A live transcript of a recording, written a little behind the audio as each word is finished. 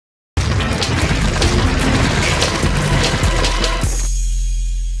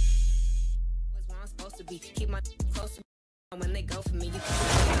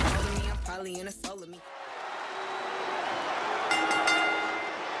Valley and a soul of me.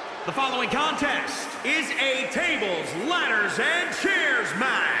 The following contest is a tables, ladders, and chairs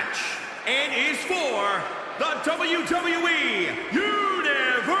match and is for the WWE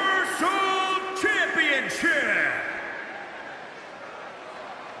Universal Championship.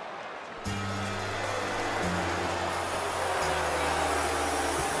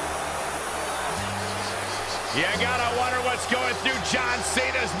 You gotta wonder what's going through John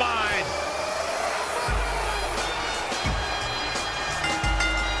Cena's mind.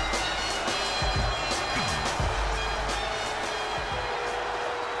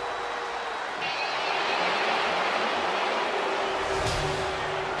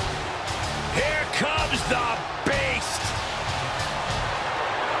 Here comes the beast.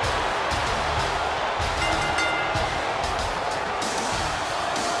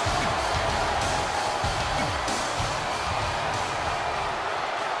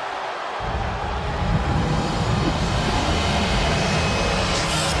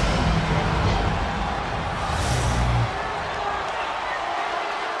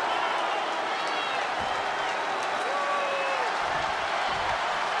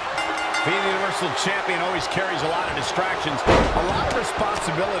 Being the Universal Champion always carries a lot of distractions, a lot of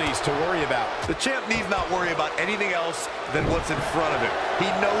responsibilities to worry about. The champ needs not worry about anything else than what's in front of him. He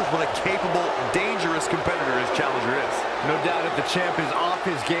knows what a capable, dangerous competitor his challenger is. No doubt if the champ is off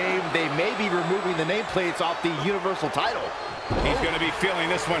his game, they may be removing the nameplates off the Universal title. He's going to be feeling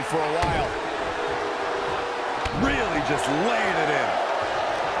this one for a while. Really just laying it in.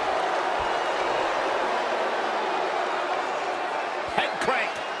 Head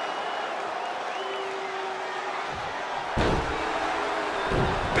crank.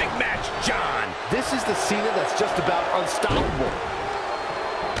 Big match, John. This is the Cena that's just about unstoppable.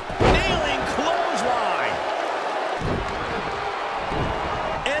 Nailing clothesline.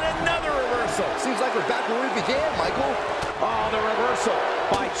 And another reversal. Seems like we're back where we began, Michael. Oh, the reversal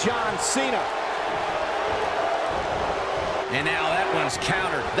by John Cena. And now that one's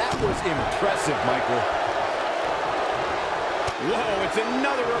countered. That was impressive, Michael. Whoa, it's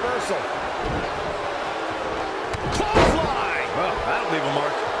another reversal. Clothesline. Well, that'll leave a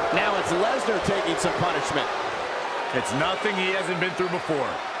mark. Now it's Lesnar taking some punishment. It's nothing he hasn't been through before.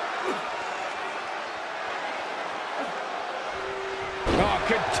 Oh,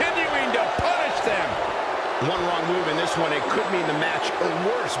 continuing to punish them. One wrong move in this one, it could mean the match or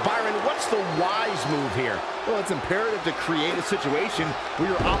worse. Byron, what's the wise move here? Well, it's imperative to create a situation where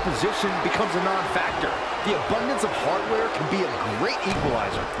your opposition becomes a non-factor. The abundance of hardware can be a great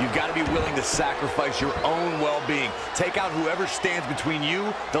equalizer. You've got to be willing to sacrifice your own well-being. Take out whoever stands between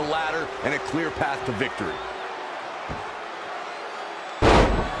you, the ladder, and a clear path to victory.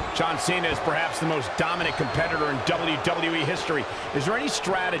 John Cena is perhaps the most dominant competitor in WWE history. Is there any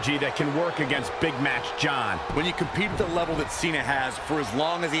strategy that can work against Big Match John? When you compete at the level that Cena has, for as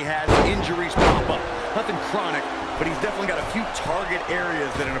long as he has, injuries pop up. Nothing chronic, but he's definitely got a few target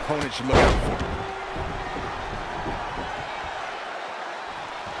areas that an opponent should look out for.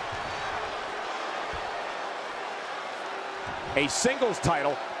 A singles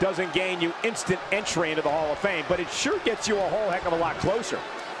title doesn't gain you instant entry into the Hall of Fame, but it sure gets you a whole heck of a lot closer.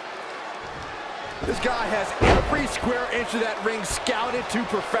 This guy has every square inch of that ring scouted to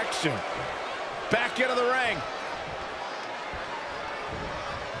perfection. Back into the ring.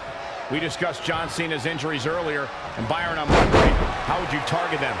 We discussed John Cena's injuries earlier, and Byron, I'm wondering, how would you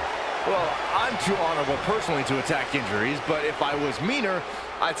target them? Well, I'm too honorable personally to attack injuries, but if I was meaner,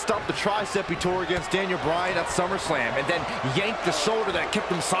 I'd stop the tricep he tore against Daniel Bryan at SummerSlam and then yank the shoulder that kept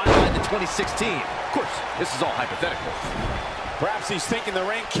him sidelined in 2016. Of course, this is all hypothetical. Perhaps he's thinking the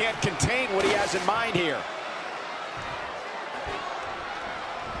ring can't contain what he has in mind here.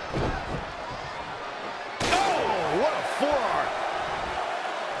 Oh, what a forearm.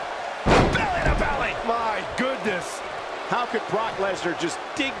 Belly to belly. My goodness. How could Brock Lesnar just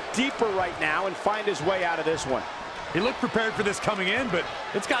dig deeper right now and find his way out of this one? He looked prepared for this coming in, but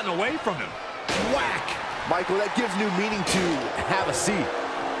it's gotten away from him. Whack. Michael, that gives new meaning to have a seat.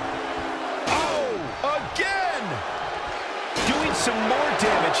 Oh, again. Doing some more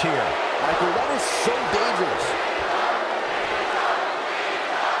damage here. Michael, that is so dangerous.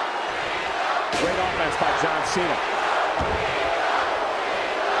 Great offense by John Cena.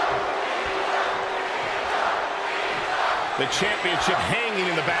 The championship hanging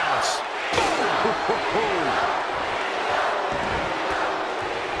in the balance.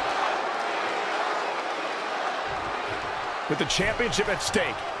 With the championship at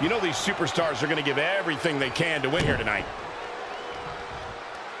stake, you know these superstars are going to give everything they can to win here tonight.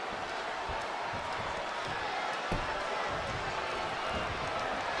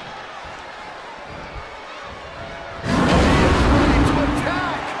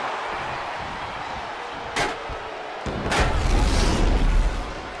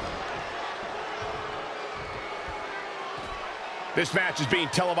 This match is being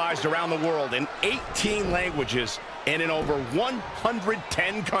televised around the world in 18 languages and in over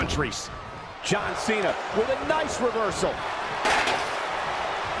 110 countries. John Cena with a nice reversal.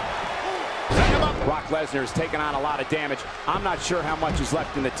 Brock Lesnar has taken on a lot of damage. I'm not sure how much is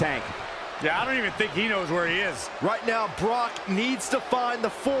left in the tank. Yeah, I don't even think he knows where he is. Right now, Brock needs to find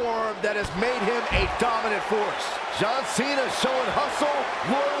the form that has made him a dominant force. John Cena showing hustle,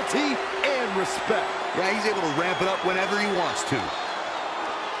 loyalty, and respect. Yeah, he's able to ramp it up whenever he wants to.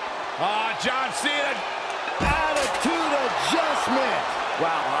 John Cena. Attitude adjustment.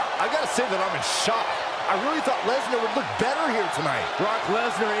 Wow, I gotta say that I'm in shock. I really thought Lesnar would look better here tonight. Brock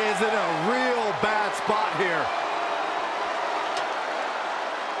Lesnar is in a real bad spot here.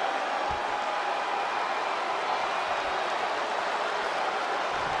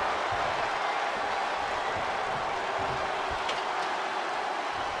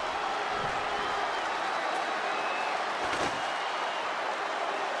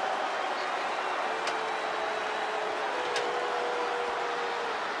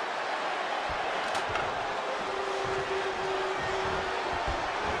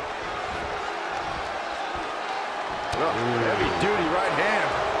 Heavy-duty right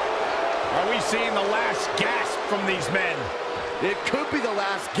hand. Are we seeing the last gasp from these men? It could be the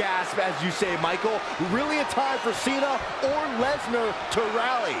last gasp, as you say, Michael. Really a time for Cena or Lesnar to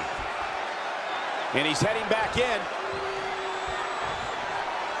rally. And he's heading back in.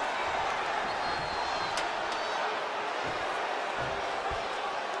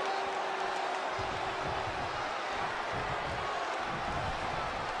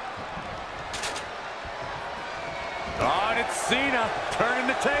 Oh, and it's Cena turning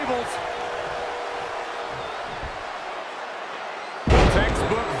the tables.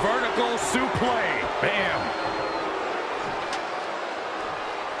 Textbook vertical suplex. Bam.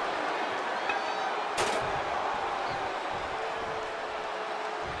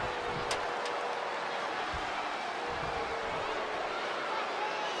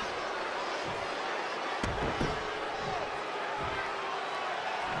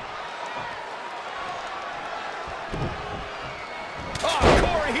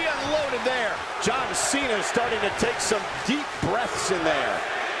 John Cena is starting to take some deep breaths in there.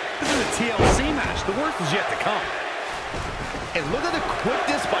 This is a TLC match. The worst is yet to come. And look at the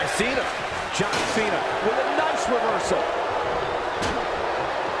quickness by Cena. John Cena with a nice reversal.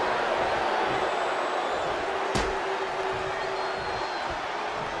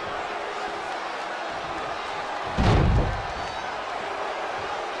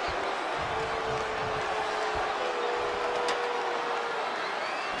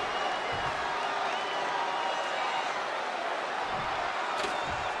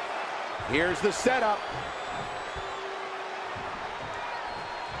 Here's the setup.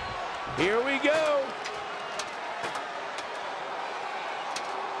 Here we go.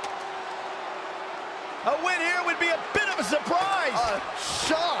 A win here would be a bit of a surprise. A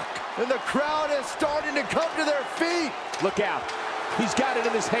shock. And the crowd is starting to come to their feet. Look out. He's got it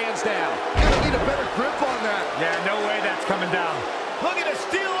in his hands now. Gonna need a better grip on that. Yeah, no way that's coming down. Looking to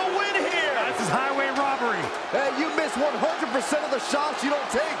steal a win here. This is highway robbery. Hey, you miss 100% of the shots you don't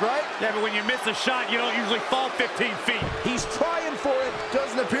take, right? Yeah, but when you miss a shot, you don't usually fall 15 feet. He's trying for it.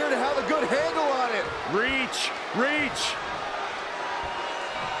 Doesn't appear to have a good handle on it. Reach, reach.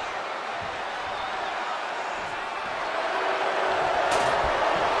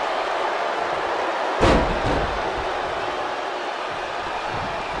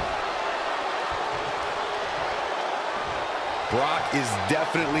 Brock is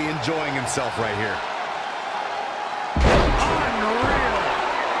definitely enjoying himself right here. Unreal.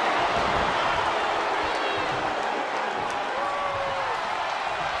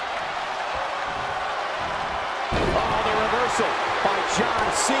 Oh, the reversal by John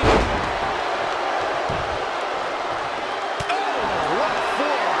Cena. Oh, what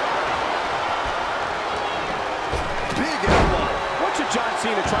for? Big elbow. What should John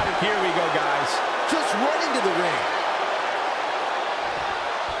Cena try to... Here we go, guys. Just running to the ring.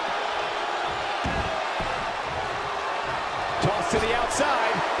 Toss to the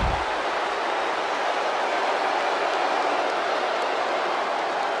outside.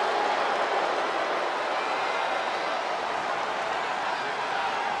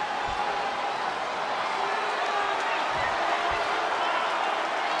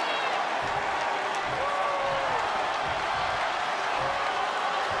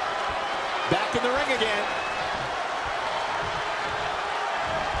 Back in the ring again.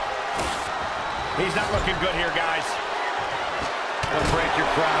 He's not looking good here, guys. Don't break your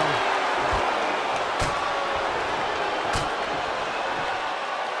crown.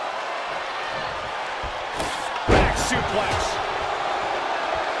 Back suplex.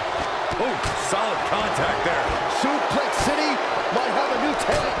 Oh, solid contact there. Suplex City might have a new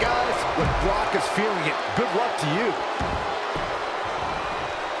tenant, guys. When Brock is feeling it, good luck to you.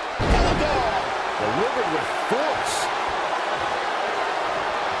 Bulldog delivered with force.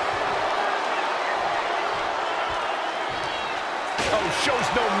 Oh, shows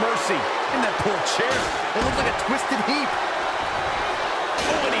no mercy. In that poor chair, it looks like a twisted heap.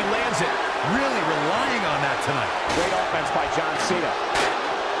 Oh, and he lands it. Really relying on that tonight. Great offense by John Cena.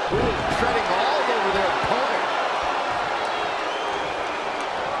 Ooh, treading all over their opponent.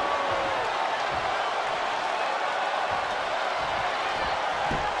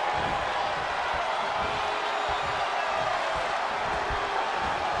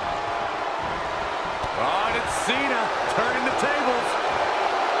 Oh, and it's Cena turning the tables.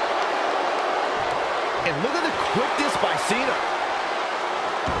 And look at the quickness by Cena.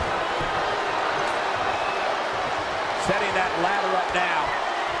 Setting that ladder up now.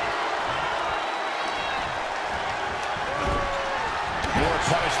 More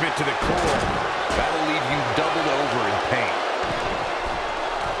punishment to the core. That'll leave you doubled over in pain.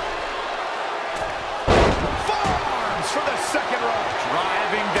 Forearms from the second rope.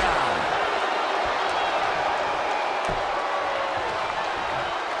 Driving down.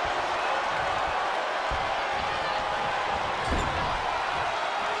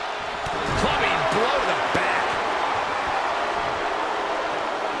 Clubbing blow to the back.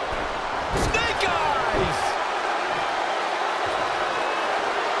 Snake eyes.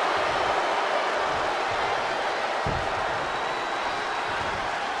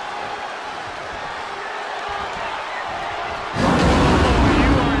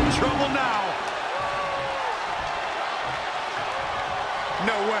 You are in trouble now.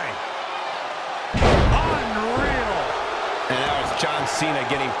 No way. Unreal. And now it's John Cena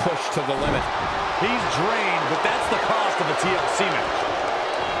getting pushed to the limit. He's drained, but that's the cost of a TLC match.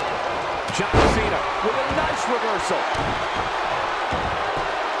 John Cena with a nice reversal.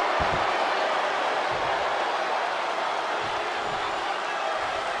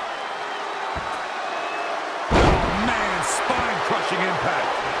 Oh, man, spine-crushing impact.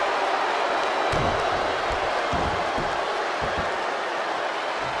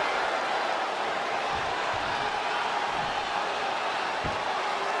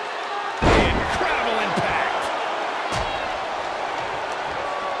 Incredible impact.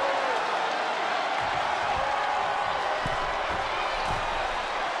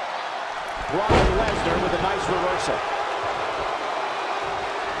 Brock Lesnar with a nice reversal.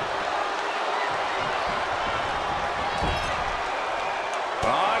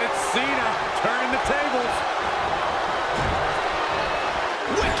 Oh, and it's Cena turning the tables.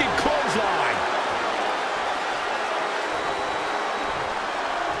 Wicked clothesline.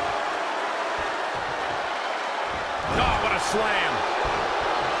 Oh, what a slam.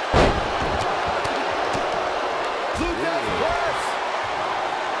 Blue Death press.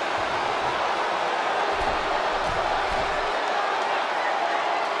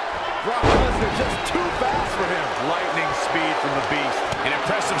 Brock Lesnar just too fast for him. Lightning speed from the Beast. An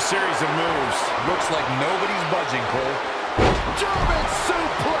impressive series of moves. Looks like nobody's budging, Cole. German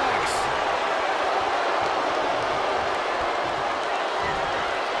suplex.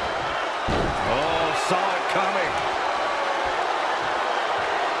 Oh, saw it coming.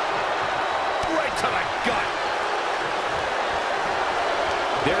 Right to the gut.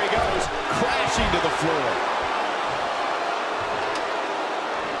 There he goes, crashing to the floor.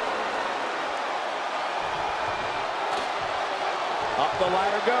 Up the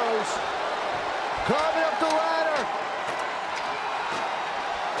ladder goes. Climbing up the ladder.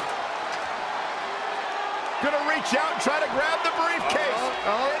 Gonna reach out and try to grab the briefcase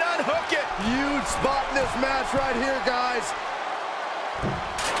and unhook it. Huge spot in this match right here, guys.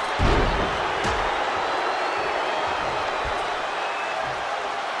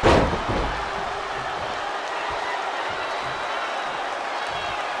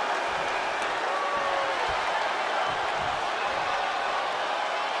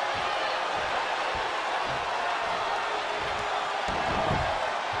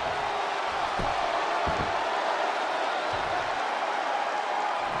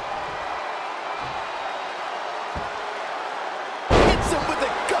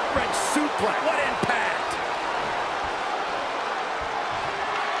 What impact!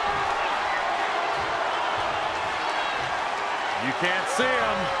 You can't see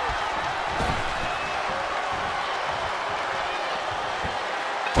him.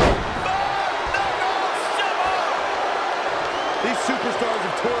 These superstars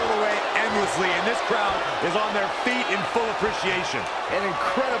have toiled away endlessly, and this crowd is on their feet in full appreciation. An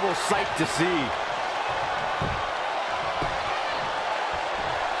incredible sight to see.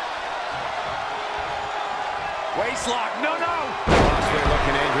 waist lock. No, no. Possibly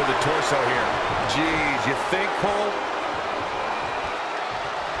looking to injure the torso here. Jeez, you think, Cole?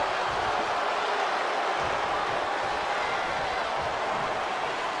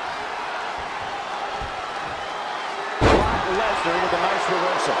 Lesnar with a nice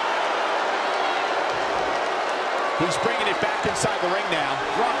reversal. He's bringing it back inside the ring now.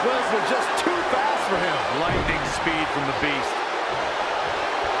 Brock Lesnar just too fast for him. Lightning speed from the Beast.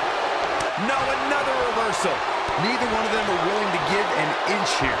 No, another reversal. Neither one of them are willing to give an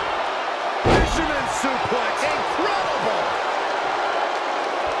inch here. Fisherman suplex. Incredible.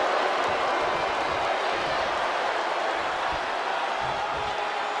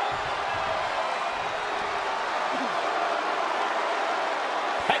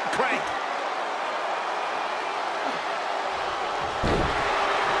 Head crank.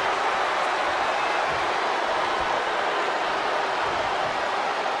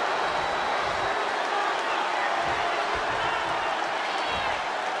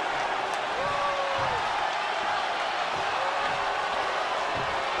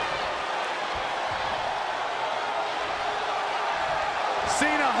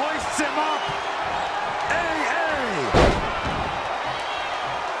 Cena hoists him up.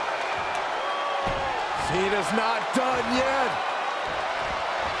 Cena's not done yet.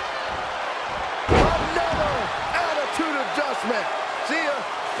 Another attitude adjustment. See ya.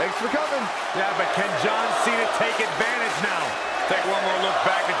 Thanks for coming. Yeah, but can John Cena take advantage now? Take one more look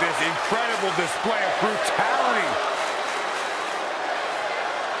back at this incredible display of brutality.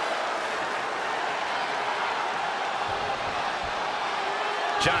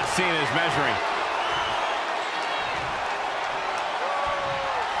 John Cena is measuring.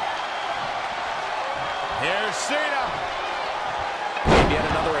 Here's Cena. Yet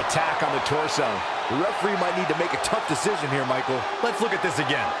another attack on the torso. The referee might need to make a tough decision here, Michael. Let's look at this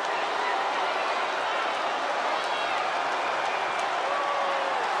again.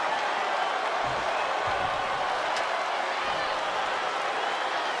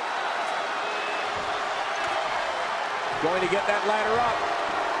 Going to get that ladder up.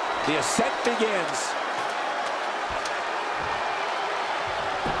 The ascent begins.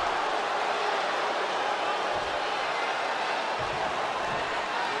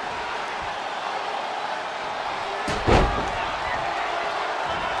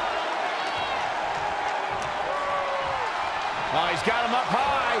 Oh, he's got him up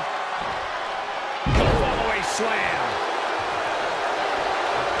high. The fallaway slam.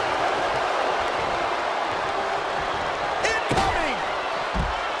 Incoming.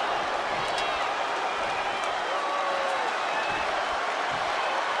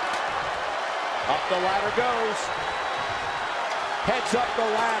 Up the ladder goes. Heads up the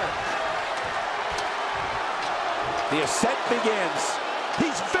ladder. The ascent begins.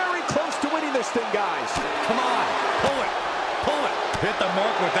 He's very close to winning this thing, guys. Come on, pull it, pull it. Hit the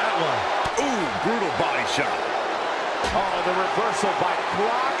mark with that one. Ooh, brutal body shot. Oh, the reversal by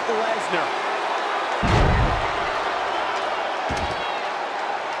Brock Lesnar.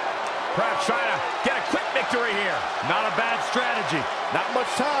 Perhaps trying to get a quick victory here. Not a bad strategy. Not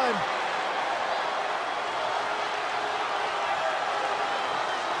much time.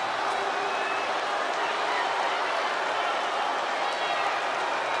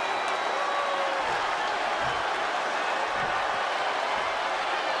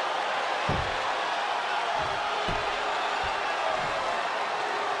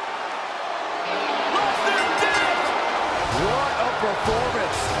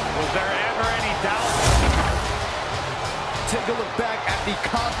 Performance. Was there ever any doubt? Take a look back at the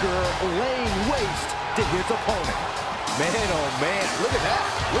Conqueror laying waste to his opponent. Man, oh man, look at that.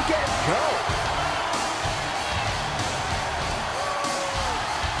 Look at it go.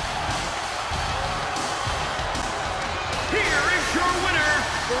 Here is your winner,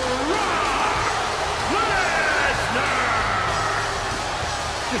 Brock Lesnar!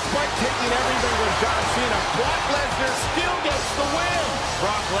 Despite taking everything with John Cena, Brock Lesnar still gets the win.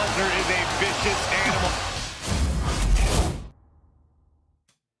 Brock Lesnar is a vicious animal.